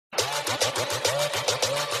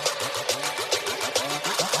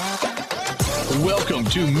Welcome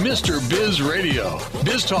to Mr. Biz Radio,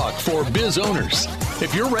 biz talk for biz owners.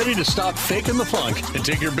 If you're ready to stop faking the funk and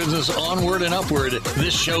take your business onward and upward,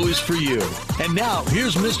 this show is for you. And now,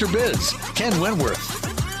 here's Mr. Biz, Ken Wentworth.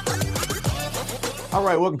 All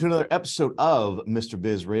right, welcome to another episode of Mr.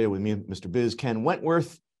 Biz Radio with me, Mr. Biz, Ken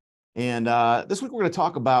Wentworth. And this week we're going to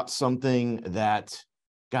talk about something that,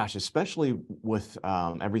 gosh, especially with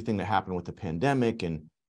everything that happened with the pandemic, and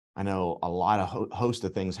I know a lot of host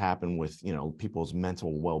of things happen with, people's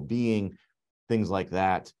mental well-being, things like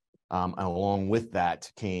that. And along with that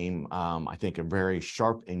came, I think, a very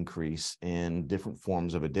sharp increase in different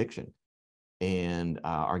forms of addiction. And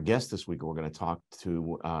our guest this week, we're going to talk to,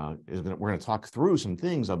 we're going to talk through some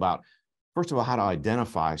things about, first of all, how to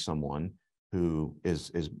identify someone who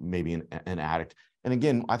is maybe an addict. And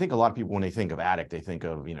again, I think a lot of people, when they think of addict, they think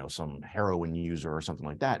of, some heroin user or something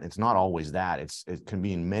like that. It's not always that. It can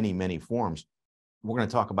be in many, many forms. We're going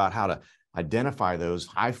to talk about how to identify those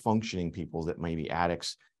high functioning people that may be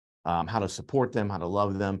addicts, how to support them, how to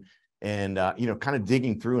love them, and, kind of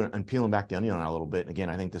digging through and peeling back the onion on it a little bit. And again,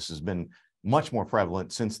 I think this has been much more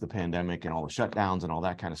prevalent since the pandemic and all the shutdowns and all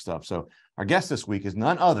that kind of stuff. So our guest this week is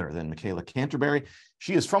none other than Michaela Canterbury.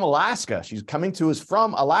 She is from Alaska. She's coming to us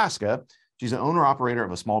from Alaska. She's an owner-operator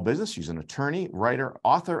of a small business. She's an attorney, writer,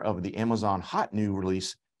 author of the Amazon hot new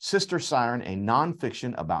release, Sister Siren, a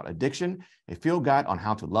nonfiction about addiction, a field guide on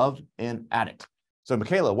how to love an addict. So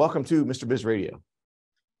Michaela, welcome to Mr. Biz Radio.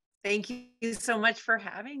 Thank you so much for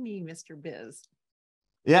having me, Mr. Biz.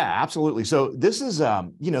 Yeah, absolutely. So this is,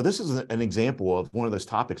 this is an example of one of those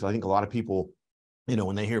topics. I think a lot of people,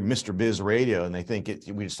 when they hear Mr. Biz Radio and they think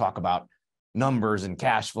we just talk about numbers and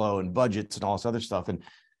cash flow and budgets and all this other stuff. And,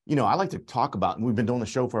 I like to talk about, and we've been doing the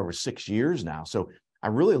show for over 6 years now. So I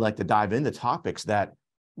really like to dive into topics that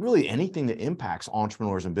really anything that impacts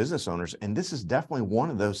entrepreneurs and business owners. And this is definitely one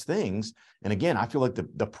of those things. And again, I feel like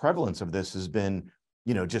the prevalence of this has been,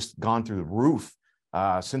 just gone through the roof.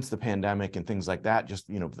 Since the pandemic and things like that, just,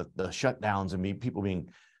 the shutdowns and people being,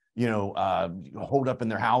 holed up in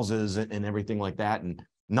their houses and everything like that, and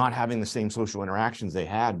not having the same social interactions they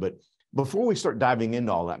had. But before we start diving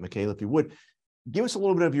into all that, Michaela, if you would, give us a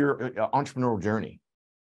little bit of your entrepreneurial journey.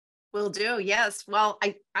 Will do. Yes. Well,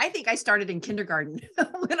 I think I started in kindergarten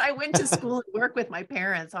when I went to school and worked with my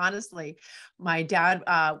parents. Honestly, my dad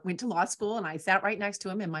went to law school and I sat right next to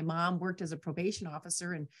him, and my mom worked as a probation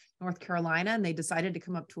officer in North Carolina, and they decided to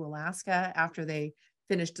come up to Alaska after they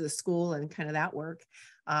finished the school and kind of that work.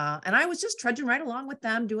 And I was just trudging right along with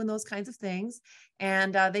them, doing those kinds of things.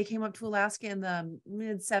 And they came up to Alaska in the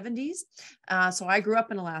mid 70s. So I grew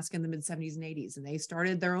up in Alaska in the mid 70s and 80s, and they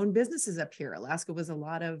started their own businesses up here. Alaska was a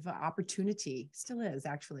lot of opportunity, still is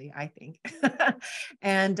actually, I think.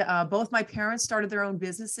 And both my parents started their own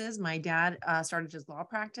businesses. My dad started his law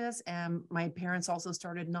practice, and my parents also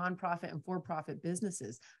started nonprofit and for-profit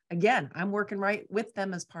businesses. Again, I'm working right with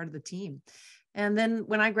them as part of the team. And then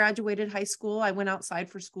when I graduated high school, I went outside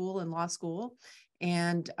for school and law school.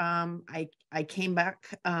 And I came back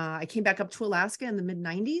up to Alaska in the mid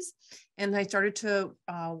 90s, and I started to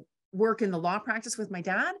work in the law practice with my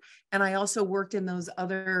dad. And I also worked in those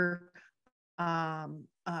other, I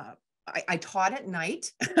taught at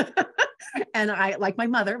night. And I, like my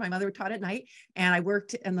mother taught at night, and I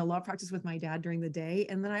worked in the law practice with my dad during the day.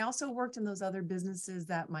 And then I also worked in those other businesses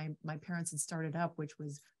that my parents had started up, which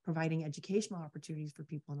was providing educational opportunities for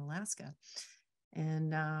people in Alaska.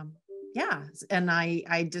 And and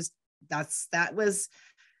I just, that was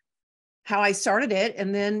how I started it.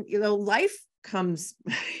 And then, life comes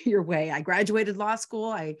your way. I graduated law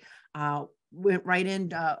school. I went right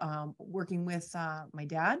into working with my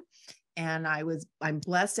dad. And I'm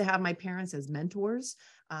blessed to have my parents as mentors,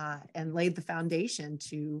 and laid the foundation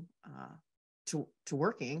to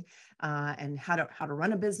working, and how to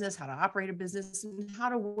run a business, how to operate a business, and how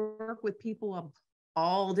to work with people of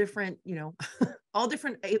all different, all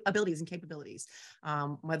different abilities and capabilities,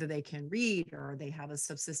 whether they can read or they have a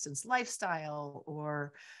subsistence lifestyle,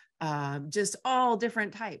 or just all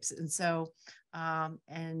different types. And so,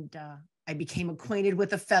 I became acquainted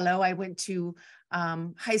with a fellow I went to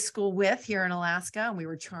high school with here in Alaska, and we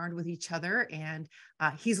were charmed with each other. And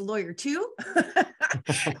he's a lawyer too.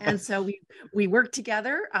 And so we worked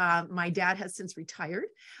together. My dad has since retired.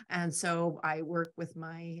 And so I work with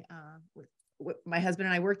my husband,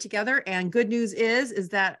 and I work together. And good news is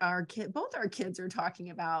that both our kids are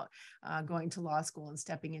talking about going to law school and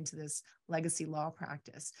stepping into this legacy law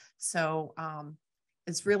practice. So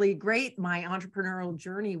it's really great. My entrepreneurial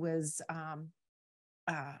journey was,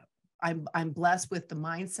 I'm blessed with the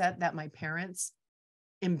mindset that my parents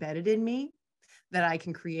embedded in me that I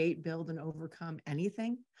can create, build, and overcome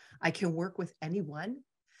anything. I can work with anyone.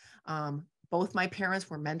 Both my parents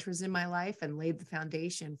were mentors in my life and laid the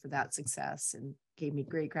foundation for that success and gave me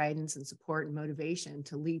great guidance and support and motivation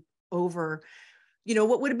to leap over,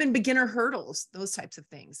 what would have been beginner hurdles, those types of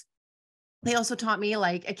things. They also taught me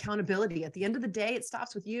like accountability. At the end of the day, it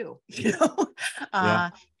stops with you,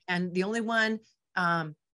 and the only one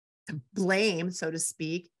to blame, so to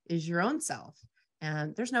speak, is your own self.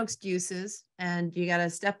 And there's no excuses. And you got to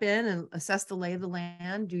step in and assess the lay of the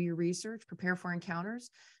land, do your research, prepare for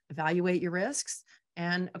encounters, evaluate your risks,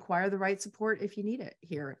 and acquire the right support if you need it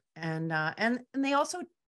here. And they also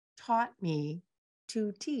taught me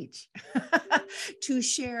to teach, to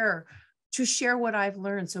share what I've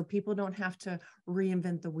learned, so people don't have to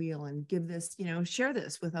reinvent the wheel and give this, share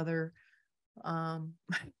this with other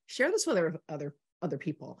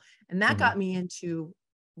people. And that got me into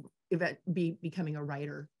becoming a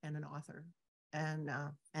writer and an author.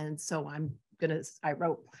 And so I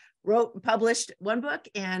published one book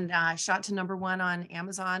and shot to #1 on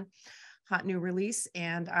Amazon, hot new release.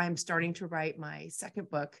 And I'm starting to write my second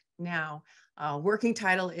book now. Working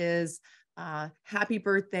title is Happy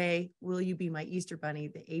Birthday, Will You Be My Easter Bunny?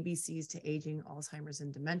 The ABCs to Aging, Alzheimer's,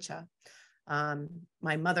 and Dementia.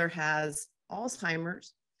 My mother has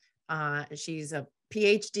Alzheimer's. She's a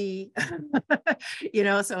PhD,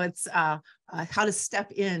 so it's how to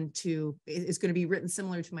step into, it's going to be written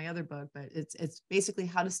similar to my other book, but it's basically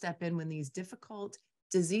how to step in when these difficult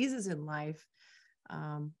diseases in life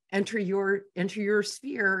enter your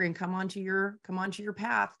sphere and come onto your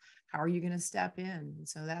path. How are you going to step in? And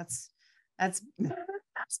so that's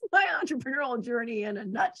my entrepreneurial journey in a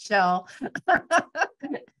nutshell.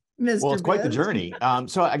 Mr. Well, it's quite the Biz. journey.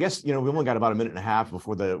 So I guess, we only got about a minute and a half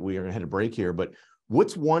before we are going to hit a break here, but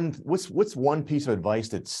what's one piece of advice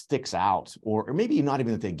that sticks out, or maybe not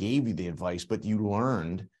even that they gave you the advice, but you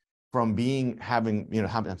learned from having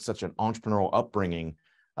such an entrepreneurial upbringing?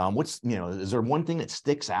 Is there one thing that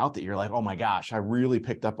sticks out that you're like, oh my gosh, I really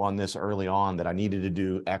picked up on this early on that I needed to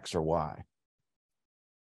do X or Y?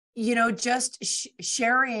 Just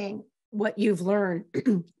sharing what you've learned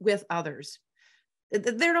with others.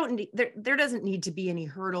 There doesn't need to be any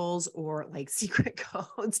hurdles or like secret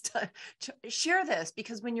codes to share this,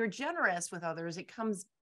 because when you're generous with others, it comes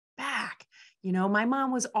back. My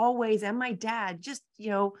mom was always, and my dad, just,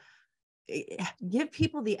 give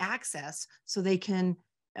people the access so they can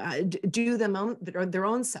do their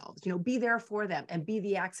own selves, be there for them and be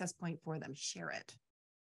the access point for them. Share it.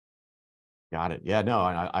 Got it. Yeah, no,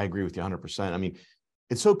 I agree with you 100%. I mean,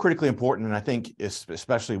 it's so critically important. And I think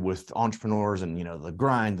especially with entrepreneurs and, the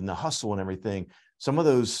grind and the hustle and everything, some of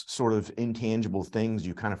those sort of intangible things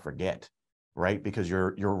you kind of forget, right? Because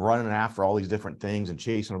you're running after all these different things and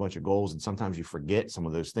chasing a bunch of goals. And sometimes you forget some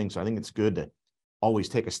of those things. So I think it's good to always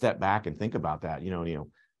take a step back and think about that,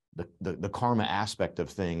 the karma aspect of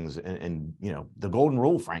things and the golden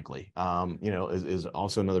rule, frankly, is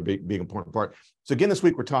also another big important part. So again, this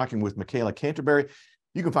week we're talking with Michaela Canterbury.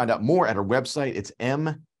 You can find out more at her website. It's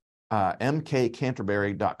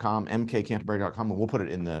mkcanterbury.com, mkcanterbury.com, and we'll put it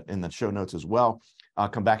in the show notes as well.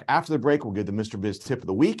 Come back after the break. We'll give the Mr. Biz tip of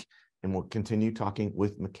the week, and we'll continue talking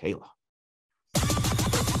with Michaela.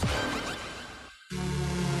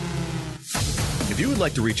 If you would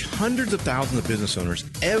like to reach hundreds of thousands of business owners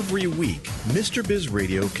every week, Mr. Biz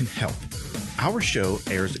Radio can help. Our show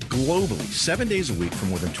airs globally 7 days a week for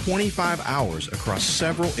more than 25 hours across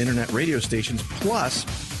several internet radio stations, plus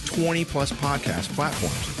 20 plus podcast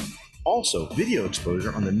platforms. Also, video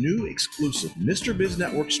exposure on the new exclusive Mr. Biz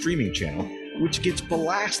Network streaming channel, which gets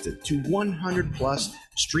blasted to 100 plus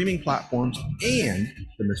streaming platforms, and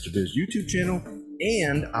the Mr. Biz YouTube channel,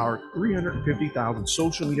 and our 350,000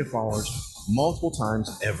 social media followers multiple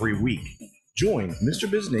times every week. Join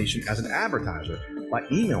Mr. Biz Nation as an advertiser by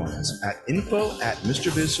emailing us at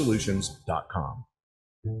info@MrBizSolutions.com.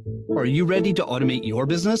 Are you ready to automate your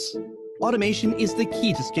business? Automation is the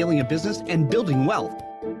key to scaling a business and building wealth.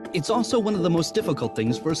 It's also one of the most difficult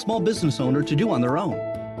things for a small business owner to do on their own.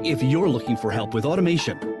 If you're looking for help with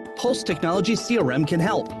automation, Pulse Technology CRM can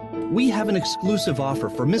help. We have an exclusive offer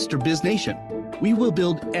for Mr. Biz Nation. We will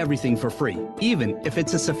build everything for free, even if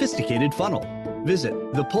it's a sophisticated funnel. Visit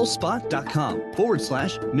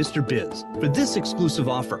thepulsespot.com/Mr. Biz for this exclusive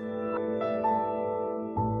offer.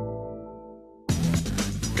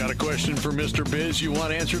 Got a question for Mr. Biz you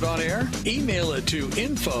want answered on air? Email it to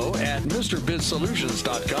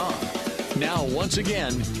info@MrBizSolutions.com. Now, once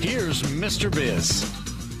again, here's Mr. Biz.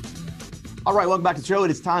 All right, welcome back to the show. It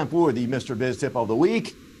is time for the Mr. Biz tip of the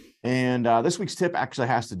week. And this week's tip actually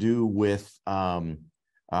has to do with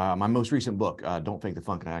my most recent book, Don't Fake the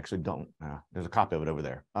Funk. And I actually don't, there's a copy of it over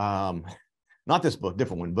there. Not this book,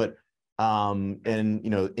 different one, but and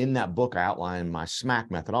in that book, I outline my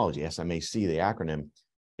SMAC methodology, SMAC, the acronym.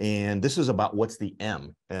 And this is about what's the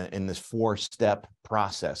M in this 4-step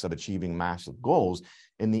process of achieving massive goals.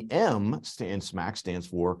 And the M in SMAC stands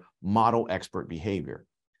for model expert behavior.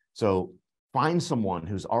 So find someone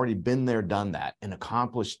who's already been there, done that, and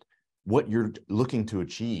accomplished what you're looking to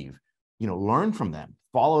achieve. Learn from them,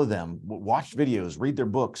 follow them, watch videos, read their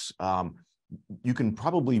books. You can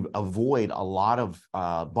probably avoid a lot of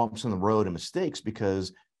bumps in the road and mistakes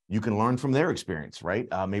because you can learn from their experience, right?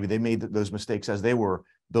 Maybe they made those mistakes as they were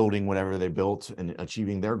building whatever they built and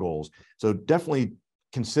achieving their goals. So definitely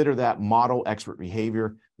consider that model expert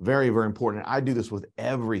behavior. Very, very important. I do this with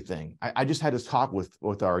everything. I just had this talk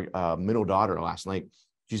with our middle daughter last night.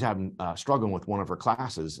 She's struggling with one of her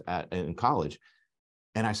classes in college.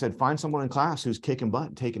 And I said, find someone in class who's kicking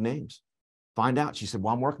butt, taking names. Find out. She said,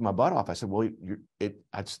 well, I'm working my butt off. I said, well,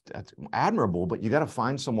 that's admirable, but you got to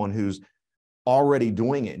find someone who's already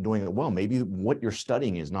doing it and doing it well. Maybe what you're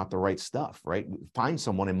studying is not the right stuff, right? Find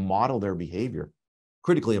someone and model their behavior.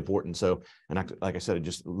 Critically important. So, and like I said, it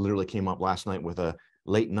just literally came up last night with a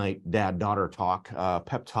late night dad-daughter talk,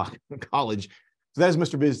 pep talk in college. So that is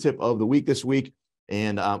Mr. Biz tip of the week this week.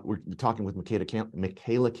 And we're talking with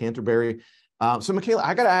Michaela Canterbury. So Michaela,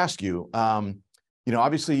 I got to ask you,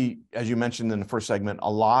 obviously, as you mentioned in the first segment,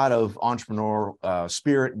 a lot of entrepreneurial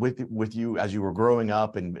spirit with you as you were growing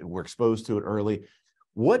up and were exposed to it early.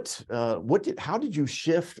 How did you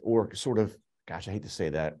shift or sort of, gosh, I hate to say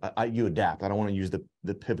that, you adapt. I don't want to use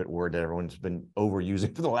the pivot word that everyone's been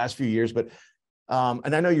overusing for the last few years, but,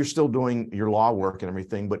 and I know you're still doing your law work and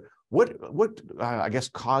everything, but what I guess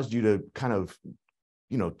caused you to kind of,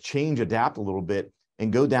 adapt a little bit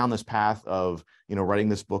and go down this path of, writing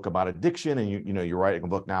this book about addiction, and you're writing a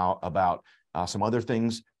book now about some other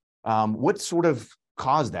things. What sort of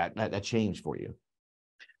caused that change for you?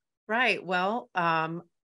 Right. Well,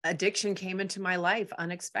 addiction came into my life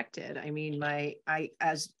unexpected. I mean,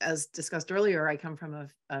 as discussed earlier, I come from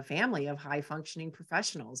a family of high functioning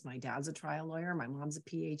professionals. My dad's a trial lawyer. My mom's a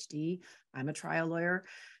PhD. I'm a trial lawyer.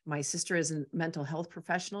 My sister is a mental health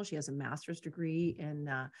professional. She has a master's degree in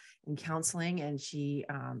counseling, and she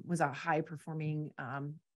was a high performing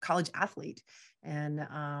college athlete. And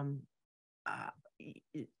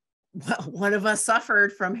one of us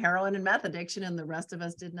suffered from heroin and meth addiction, and the rest of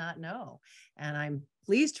us did not know. And I'm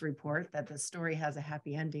pleased to report that the story has a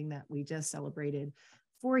happy ending, that we just celebrated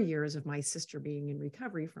 4 years of my sister being in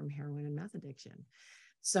recovery from heroin and meth addiction.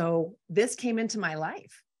 So this came into my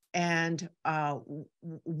life, and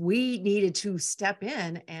we needed to step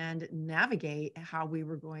in and navigate how we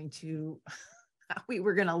were going to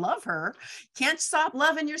love her. Can't stop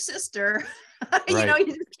loving your sister. Right. You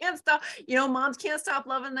just can't stop, moms can't stop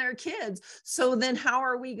loving their kids. So then how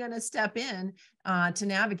are we going to step in to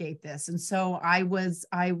navigate this? And so I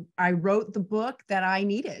wrote the book that I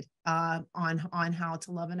needed on how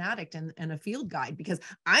to love an addict, and a field guide, because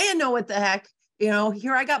I didn't know what the heck.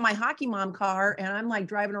 Here I got my hockey mom car, and I'm like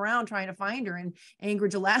driving around trying to find her in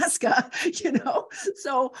Anchorage, Alaska,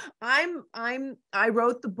 So I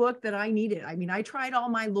wrote the book that I needed. I mean, I tried all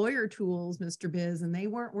my lawyer tools, Mr. Biz, and they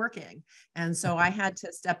weren't working. And so I had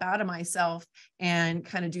to step out of myself and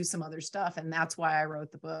kind of do some other stuff. And that's why I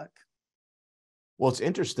wrote the book. Well, it's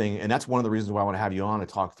interesting. And that's one of the reasons why I want to have you on to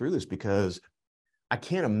talk through this, because I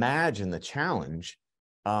can't imagine the challenge.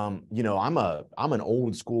 I'm an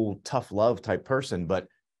old school tough love type person, but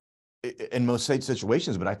in most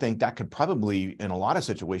situations, but I think that could probably, in a lot of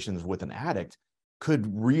situations with an addict, could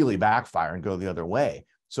really backfire and go the other way.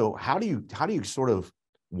 So how do you sort of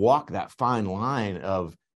walk that fine line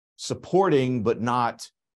of supporting, but not,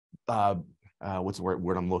 what's the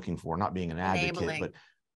word I'm looking for? Not being an advocate, but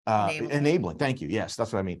enabling. Thank you. Yes,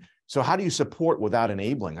 that's what I mean. So how do you support without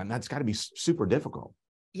enabling? And that's got to be super difficult.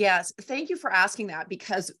 Yes. Thank you for asking that,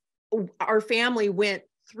 because our family went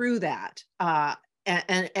through that.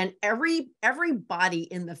 And everybody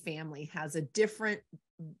in the family has a different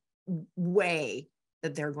way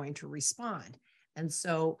that they're going to respond. And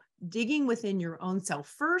so digging within your own self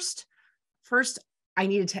first, I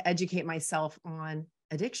needed to educate myself on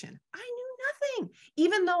addiction. I knew nothing,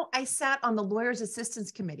 even though I sat on the Lawyers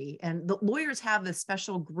Assistance Committee, and the lawyers have this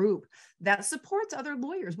special group that supports other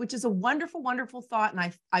lawyers, which is a wonderful, wonderful thought.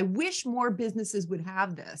 And I wish more businesses would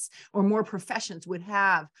have this, or more professions would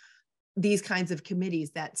have these kinds of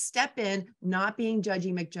committees that step in, not being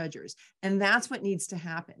judgy McJudgers. And that's what needs to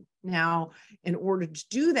happen. Now, in order to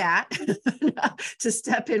do that, to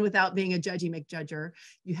step in without being a judgy McJudger,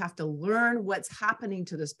 you have to learn what's happening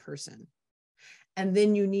to this person. And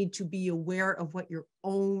then you need to be aware of what your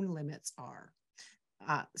own limits are.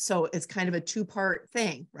 So it's kind of a two-part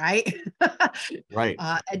thing, right? Right.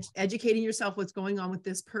 Educating yourself what's going on with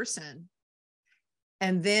this person,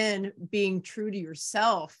 and then being true to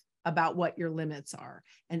yourself about what your limits are.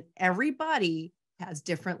 And everybody has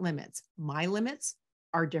different limits. My limits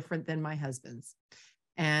are different than my husband's.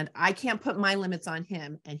 And I can't put my limits on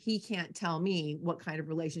him, and he can't tell me what kind of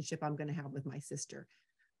relationship I'm going to have with my sister.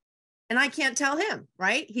 And I can't tell him,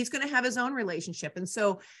 right? He's going to have his own relationship. And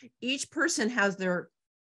so each person has their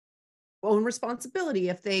own responsibility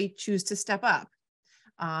if they choose to step up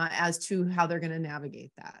as to how they're going to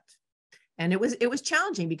navigate that. And it was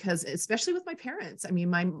challenging because, especially with my parents, I mean,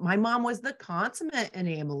 my mom was the consummate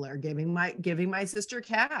enabler, giving my sister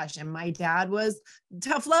cash, and my dad was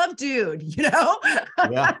tough love dude, you know?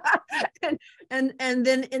 Yeah. and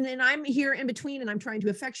then I'm here in between, and I'm trying to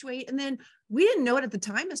effectuate. And then we didn't know it at the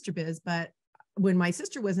time, Mr. Biz, but when my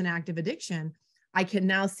sister was in active addiction, I can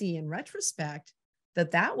now see in retrospect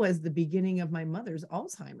that was the beginning of my mother's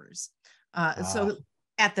Alzheimer's. So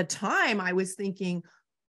at the time I was thinking,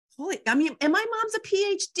 and my mom's a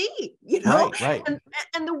PhD, you know, right.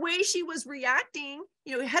 And the way she was reacting,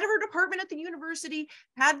 you know, head of her department at the university,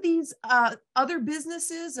 had these other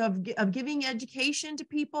businesses of giving education to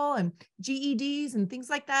people and GEDs and things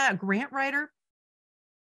like that, a grant writer.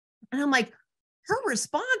 And I'm like, her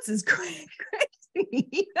response is crazy.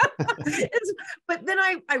 But then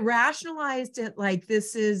I rationalized it like,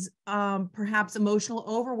 this is perhaps emotional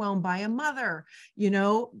overwhelm by a mother, you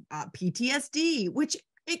know, PTSD, which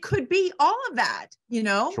it could be all of that, you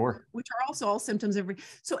know, Sure. Which are also all symptoms of.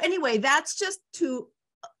 So anyway, that's just to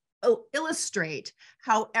illustrate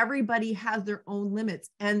how everybody has their own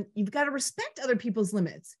limits, and you've got to respect other people's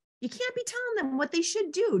limits. You can't be telling them what they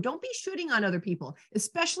should do. Don't be shooting on other people,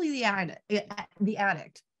 especially the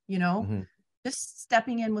addict, you know, just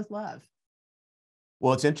stepping in with love.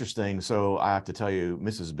 Well, it's interesting. So I have to tell you,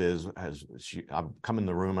 Mrs. Biz I've come in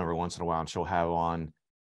the room every once in a while, and she'll have on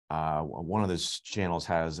one of those channels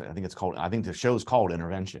has, I think the show's called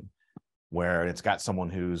Intervention, where it's got someone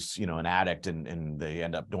who's, you know, an addict, and they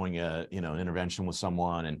end up doing an intervention with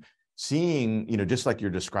someone, and seeing, you know, just like you're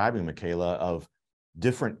describing, Michaela, of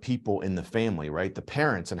different people in the family, right? The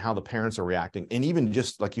parents and how the parents are reacting. And even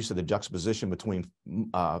just like you said, the juxtaposition between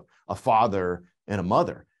a father and a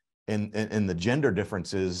mother, and the gender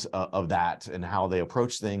differences of that, and how they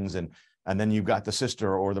approach things. And then you've got the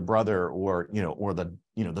sister or the brother, or, you know, or the,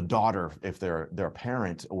 you know, the daughter, if they're a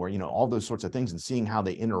parent, or, you know, all those sorts of things, and seeing how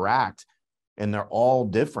they interact, and they're all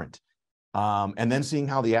different. And then seeing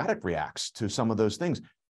how the addict reacts to some of those things.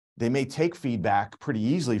 They may take feedback pretty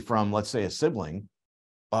easily from, let's say, a sibling,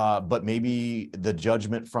 but maybe the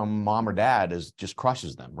judgment from mom or dad just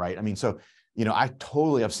crushes them, right? I mean, so, you know, I've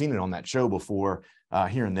seen it on that show before,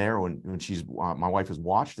 here and there, when my wife has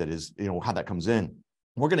watched it, is, you know, how that comes in.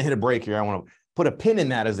 We're going to hit a break here. I want to put a pin in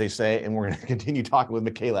that, as they say, and we're going to continue talking with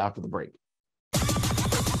Michaela after the break.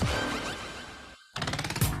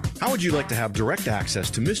 How would you like to have direct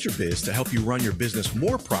access to Mr. Biz to help you run your business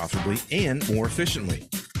more profitably and more efficiently?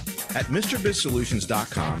 At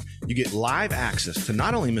MrBizSolutions.com, you get live access to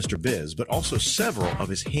not only Mr. Biz, but also several of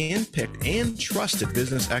his hand-picked and trusted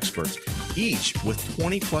business experts, each with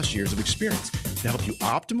 20 plus years of experience to help you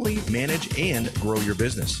optimally manage and grow your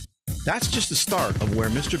business. That's just the start of where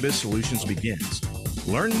Mr. Biz Solutions begins.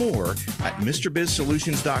 Learn more at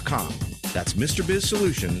MrBizSolutions.com. That's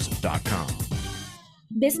MrBizSolutions.com.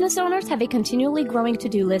 Business owners have a continually growing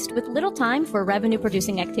to-do list with little time for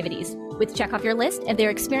revenue-producing activities. With Check Off Your List and their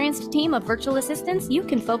experienced team of virtual assistants, you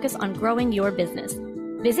can focus on growing your business.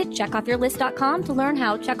 Visit checkoffyourlist.com to learn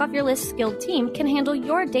how Check Off Your List's skilled team can handle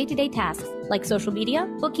your day-to-day tasks like social media,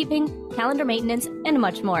 bookkeeping, calendar maintenance, and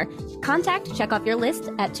much more. Contact Check Off Your List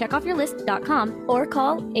at checkoffyourlist.com or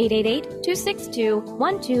call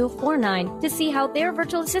 888-262-1249 to see how their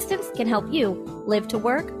virtual assistants can help you live to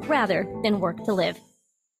work rather than work to live.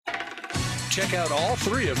 Check out all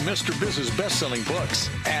three of Mr. Biz's best-selling books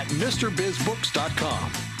at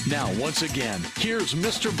MrBizBooks.com. Now, once again, here's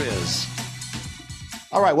Mr. Biz.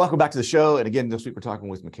 All right, welcome back to the show. And again, this week we're talking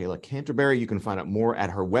with Michaela Canterbury. You can find out more at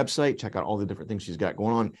her website. Check out all the different things she's got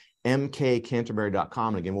going on,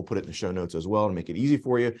 mkcanterbury.com. And again, we'll put it in the show notes as well to make it easy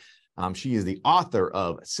for you. She is the author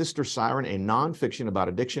of Sister Siren, a nonfiction about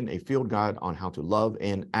addiction, a field guide on how to love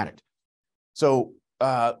an addict. So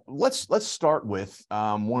let's start with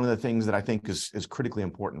one of the things that I think is critically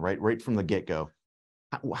important, right from the get-go.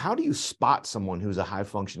 How do you spot someone who's a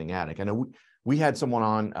high-functioning addict? I know we had someone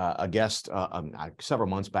on, a guest several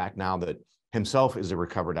months back now, that himself is a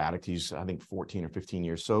recovered addict. He's, I think, 14 or 15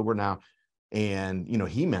 years sober now. And, you know,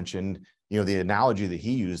 he mentioned the analogy that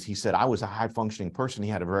he used, he said, I was a high functioning person. He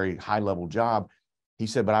had a very high level job. He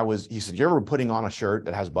said, he said, you're ever putting on a shirt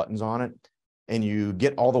that has buttons on it and you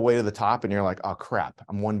get all the way to the top and you're like, oh crap,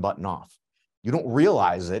 I'm one button off. You don't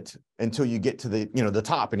realize it until you get to the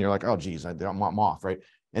top and you're like, oh geez, I'm off, right?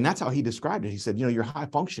 And that's how he described it. He said, you're high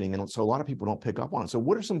functioning. And so a lot of people don't pick up on it. So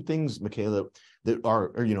what are some things, Michaela, that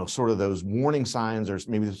are sort of those warning signs or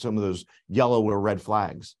maybe some of those yellow or red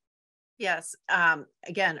flags? Yes.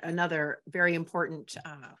 Again, another very important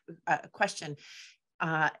question.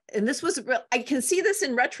 And this was, I can see this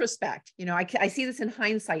in retrospect. I see this in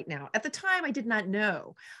hindsight now. At the time, I did not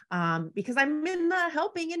know because I'm in the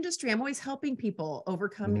helping industry. I'm always helping people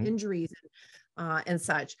overcome injuries and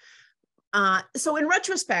such. So in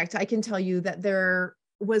retrospect, I can tell you that there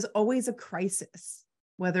was always a crisis,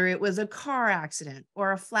 whether it was a car accident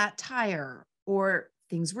or a flat tire or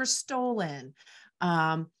things were stolen.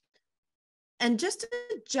 And just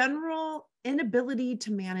a general inability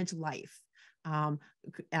to manage life.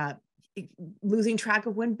 Losing track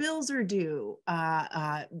of when bills are due,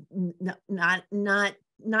 not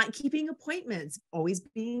keeping appointments, always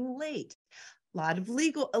being late, a lot of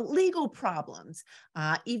legal problems,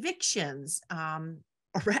 evictions,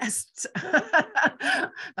 arrests,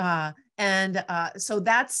 so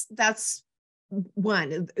that's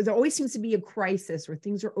one. There always seems to be a crisis or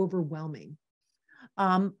things are overwhelming.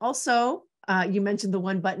 Also, you mentioned the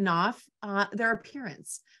one button off, their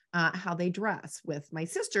appearance. How they dress. With my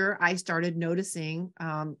sister, I started noticing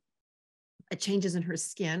changes in her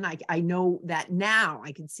skin. I know that now.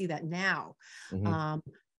 I can see that now.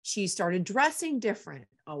 She started dressing different,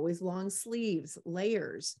 always long sleeves,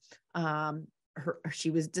 layers. She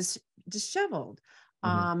was disheveled.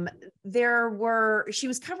 She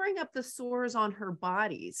was covering up the sores on her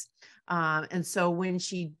bodies. And so when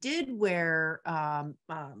she did wear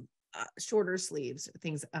shorter sleeves,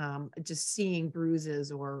 things, just seeing bruises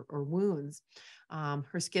or wounds,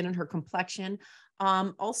 her skin and her complexion,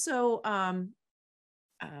 also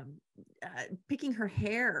picking her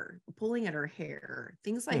hair, pulling at her hair,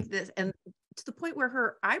 things like this. And to the point where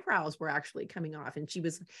her eyebrows were actually coming off and she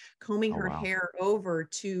was combing her hair over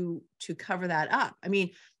to cover that up. I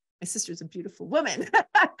mean, my sister's a beautiful woman.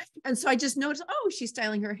 And so I just noticed, oh, she's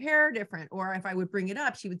styling her hair different. Or if I would bring it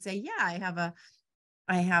up, she would say, yeah, I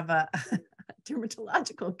have a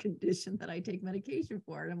dermatological condition that I take medication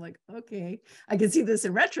for. And I'm like, okay, I can see this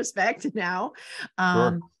in retrospect now.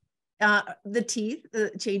 The teeth,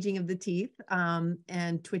 the changing of the teeth,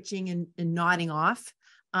 and twitching and nodding off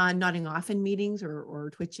in meetings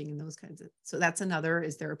or twitching and those kinds of, so that's another,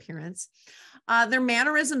 is their appearance, their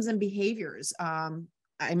mannerisms and behaviors.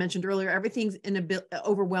 I mentioned earlier, everything's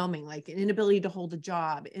overwhelming, like an inability to hold a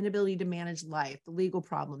job, inability to manage life, the legal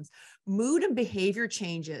problems, mood and behavior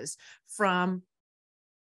changes from,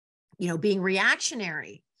 being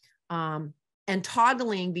reactionary, and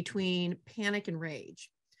toggling between panic and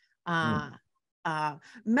rage,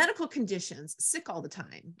 medical conditions, sick all the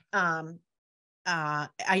time.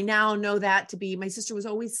 I now know that to be, my sister was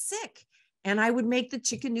always sick and I would make the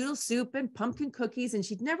chicken noodle soup and pumpkin cookies and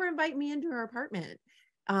she'd never invite me into her apartment.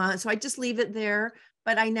 So I just leave it there,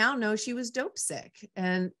 but I now know she was dope sick,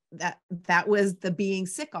 and that was the being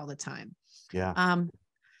sick all the time. Yeah.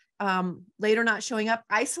 Later, not showing up,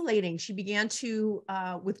 isolating. She began to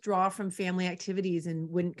withdraw from family activities and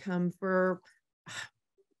wouldn't come for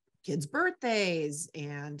kids' birthdays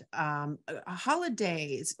and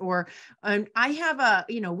holidays. Or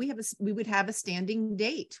we would have a standing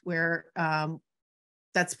date where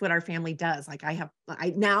that's what our family does. Like I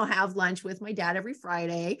now have lunch with my dad every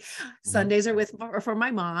Friday. Sundays are for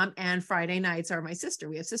my mom, and Friday nights are my sister.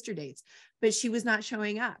 We have sister dates, but she was not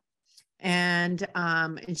showing up. And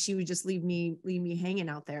she would just leave me hanging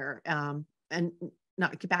out there, and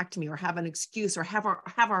not get back to me or have an excuse or have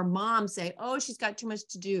our mom say, oh, she's got too much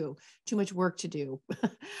to do, too much work to do.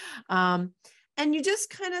 And you just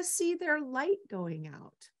kind of see their light going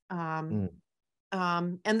out.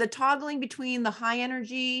 And the toggling between the high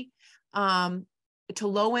energy to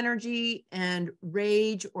low energy and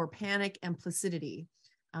rage or panic and placidity.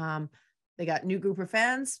 They got new group of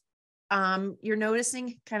friends. You're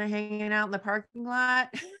noticing kind of hanging out in the parking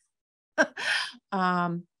lot.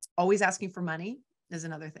 Always asking for money is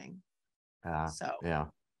another thing. Yeah,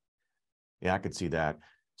 I could see that.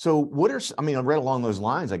 So right along those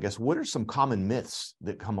lines, I guess, what are some common myths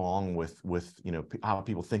that come along with how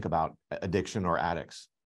people think about addiction or addicts?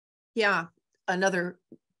 Yeah, another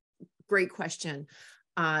great question.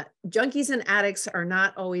 Junkies and addicts are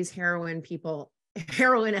not always heroin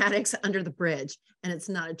addicts under the bridge, and it's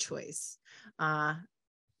not a choice.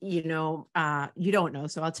 You don't know,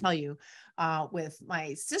 so I'll tell you. With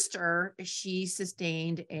my sister, she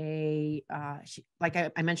sustained like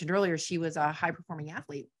I mentioned earlier, she was a high performing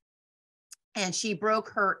athlete. And she broke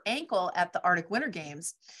her ankle at the Arctic Winter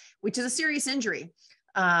Games, which is a serious injury.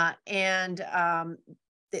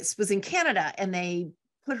 This was in Canada, and they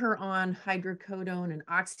put her on hydrocodone and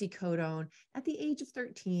oxycodone at the age of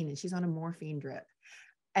 13, and she's on a morphine drip.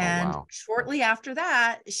 And shortly after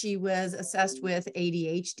that, she was assessed with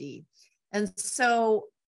ADHD. And so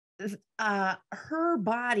her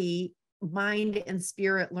body, mind, and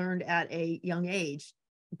spirit learned at a young age,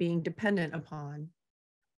 being dependent upon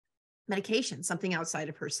medication, something outside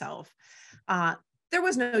of herself. There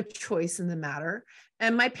was no choice in the matter.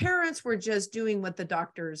 And my parents were just doing what the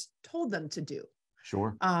doctors told them to do.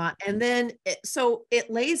 Sure. And then, so it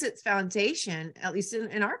lays its foundation, at least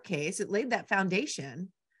in our case, it laid that foundation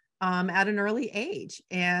at an early age.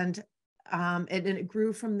 And it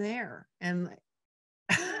grew from there. And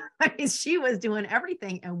I mean, she was doing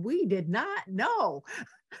everything, and we did not know.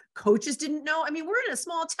 Coaches didn't know. I mean, we're in a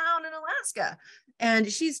small town in Alaska,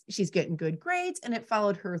 and she's getting good grades, and it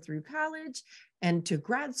followed her through college and to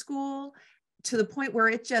grad school, to the point where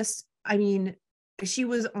it just, I mean, she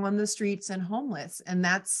was on the streets and homeless, and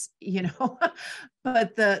that's,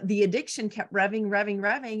 but the addiction kept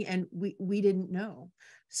revving, and we didn't know.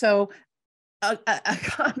 So a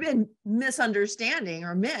common misunderstanding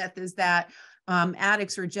or myth is that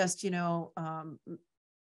addicts are just,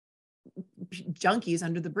 junkies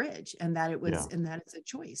under the bridge, and that and that it's a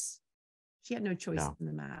choice. She had no choice in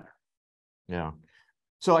the matter. Yeah.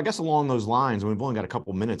 So I guess along those lines, and we've only got a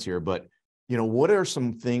couple minutes here, but what are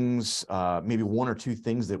some things, maybe one or two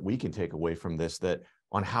things that we can take away from this, that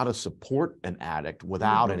on how to support an addict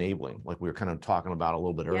without enabling, like we were kind of talking about a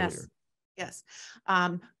little bit earlier? Yes.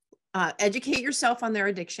 Educate yourself on their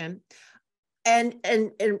addiction, and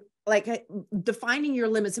like defining your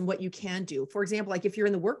limits and what you can do. For example, like if you're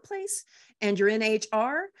in the workplace and you're in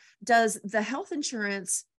HR, does the health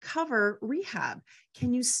insurance cover rehab?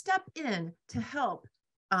 Can you step in to help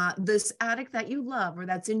this addict that you love, or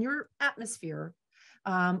that's in your atmosphere,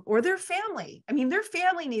 or their family? I mean, their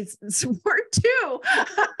family needs support too.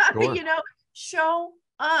 Sure. Show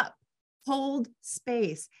up, hold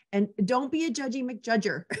space, and don't be a judgy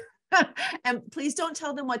McJudger. And please don't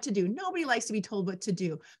tell them what to do. Nobody likes to be told what to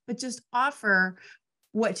do, but just offer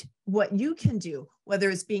what you can do, whether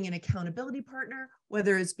it's being an accountability partner,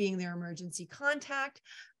 whether it's being their emergency contact,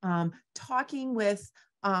 talking with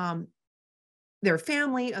their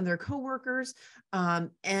family and their coworkers, and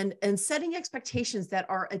setting expectations that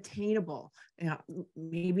are attainable.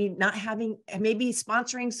 Maybe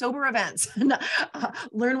sponsoring sober events,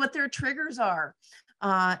 learn what their triggers are.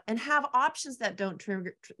 And have options that don't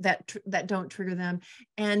trigger them,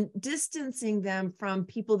 and distancing them from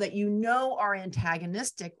people that are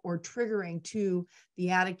antagonistic or triggering to the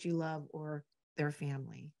addict you love or their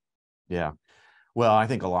family. Yeah. Well, I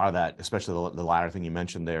think a lot of that, especially the latter thing you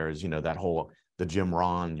mentioned there, is, that whole, the Jim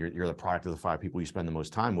Rohn, you're the product of the 5 people you spend the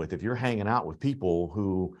most time with. If you're hanging out with people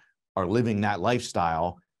who are living that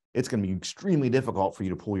lifestyle, it's going to be extremely difficult for you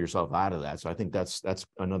to pull yourself out of that. So I think that's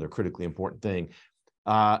another critically important thing.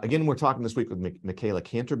 Again, we're talking this week with Michaela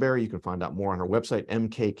Canterbury. You can find out more on her website,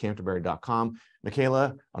 mkcanterbury.com.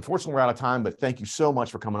 Michaela, unfortunately, we're out of time, but thank you so much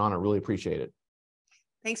for coming on. I really appreciate it.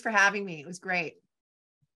 Thanks for having me. It was great.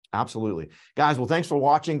 Absolutely. Guys, well, thanks for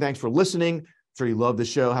watching. Thanks for listening. I'm sure you love the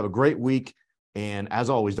show. Have a great week. And as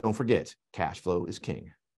always, don't forget, cash flow is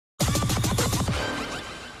king.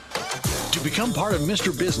 To become part of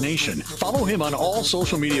Mr. Biz Nation, follow him on all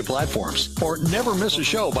social media platforms, or never miss a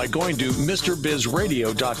show by going to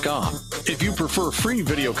MrBizRadio.com. If you prefer free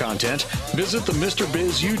video content, visit the Mr.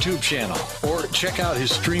 Biz YouTube channel, or check out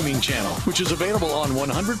his streaming channel, which is available on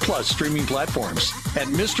 100+ streaming platforms at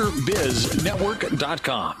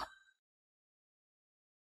MrBizNetwork.com.